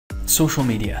Social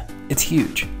media, it's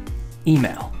huge.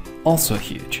 Email, also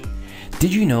huge.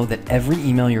 Did you know that every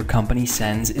email your company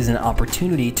sends is an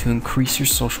opportunity to increase your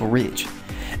social reach?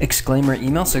 Exclaimer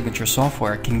email signature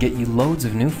software can get you loads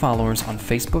of new followers on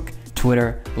Facebook,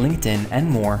 Twitter, LinkedIn, and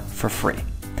more for free.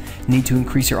 Need to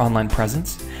increase your online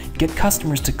presence? Get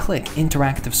customers to click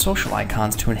interactive social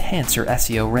icons to enhance your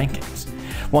SEO rankings.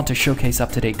 Want to showcase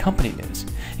up-to-date company news?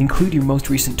 Include your most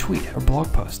recent tweet or blog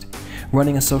post.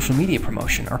 Running a social media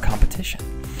promotion or competition?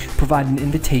 Provide an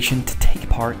invitation to take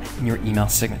part in your email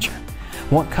signature.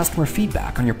 Want customer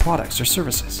feedback on your products or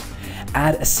services?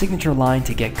 Add a signature line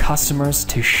to get customers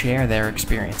to share their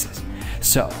experiences.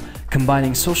 So,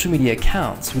 combining social media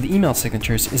accounts with email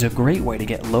signatures is a great way to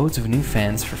get loads of new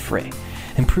fans for free,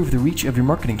 improve the reach of your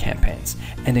marketing campaigns,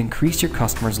 and increase your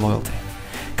customers' loyalty.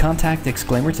 Contact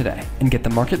Exclaimer today and get the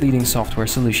market-leading software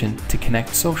solution to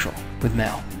connect social with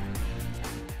mail.